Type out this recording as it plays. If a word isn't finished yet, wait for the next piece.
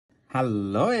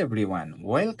Hello everyone,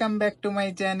 welcome back to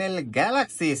my channel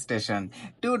Galaxy Station.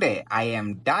 Today I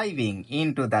am diving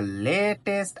into the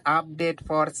latest update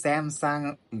for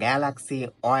Samsung Galaxy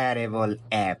Wearable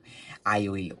app. I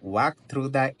will walk through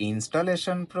the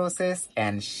installation process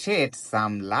and shed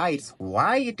some lights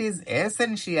why it is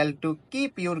essential to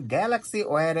keep your Galaxy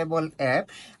Wearable app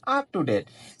up to date.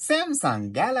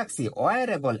 Samsung Galaxy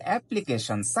Wearable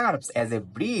application serves as a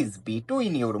bridge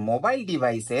between your mobile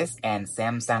devices and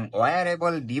Samsung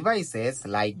wearable devices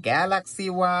like Galaxy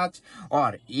Watch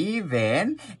or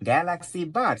even Galaxy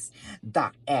Buds.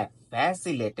 The app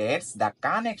facilitates the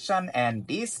connection and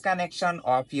disconnection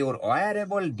of your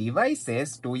wearable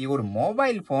devices to your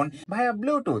mobile phone via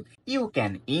Bluetooth. You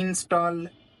can install,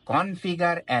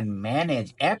 configure and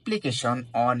manage application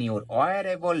on your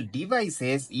wearable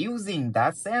devices using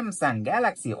the Samsung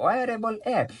Galaxy Wearable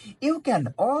app. You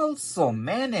can also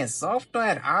manage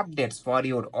software updates for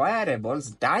your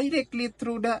wearables directly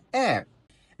through the app.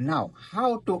 Now,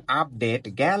 how to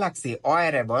update Galaxy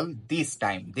Wearable this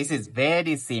time? This is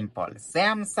very simple.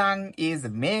 Samsung is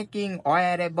making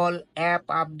Wearable app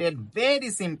update very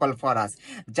simple for us.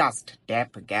 Just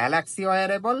tap Galaxy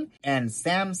Wearable and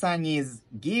Samsung is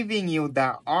giving you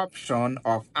the option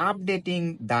of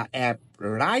updating the app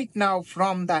right now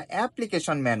from the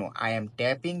application menu. I am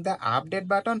tapping the update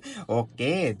button.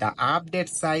 Okay, the update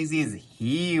size is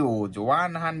huge,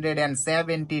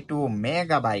 172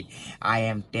 megabyte. I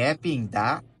am tapping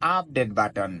the update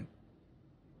button.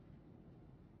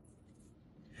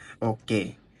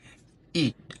 Okay,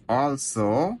 it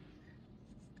also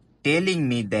telling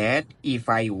me that if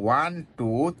I want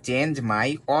to change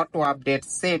my auto update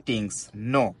settings.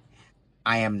 No,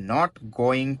 I am not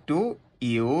going to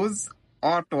use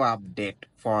auto update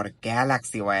for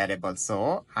Galaxy Wearable.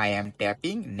 So I am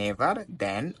tapping never,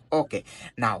 then okay.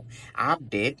 Now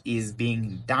update is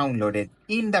being downloaded.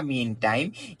 In the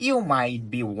meantime, you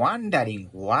might be wondering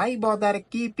why bother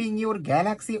keeping your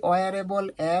Galaxy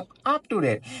Wearable app up to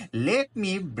date. Let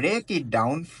me break it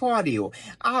down for you.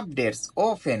 Updates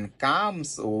often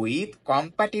comes with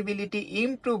compatibility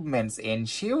improvements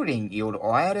ensuring your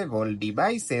wearable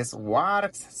devices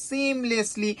works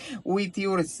seamlessly with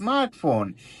your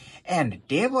smartphone. And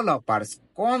developers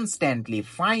constantly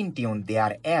fine-tune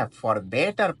their app for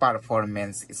better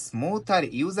performance, smoother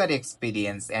user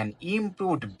experience, and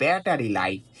improved battery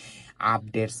life.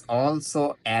 Updates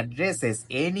also addresses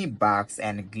any bugs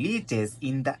and glitches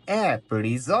in the app,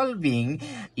 resolving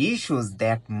issues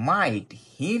that might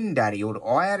hinder your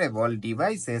wearable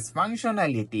device's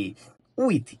functionality.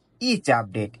 With each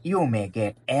update, you may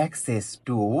get access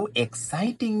to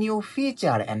exciting new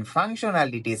features and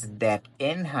functionalities that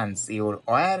enhance your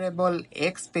wearable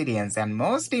experience. And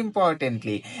most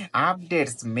importantly,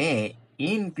 updates may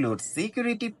include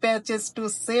security patches to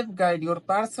safeguard your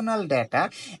personal data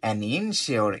and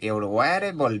ensure your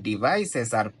wearable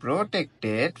devices are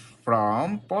protected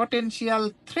from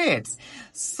potential threats.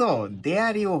 So,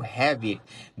 there you have it.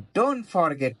 Don't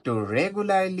forget to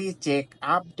regularly check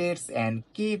updates and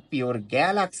keep your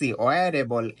Galaxy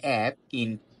Wearable app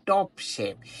in top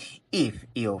shape. If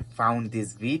you found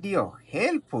this video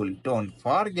helpful, don't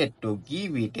forget to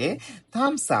give it a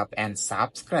thumbs up and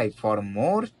subscribe for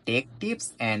more tech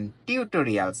tips and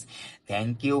tutorials.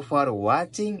 Thank you for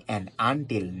watching, and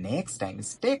until next time,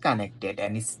 stay connected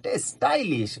and stay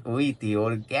stylish with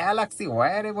your Galaxy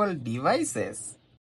Wearable devices.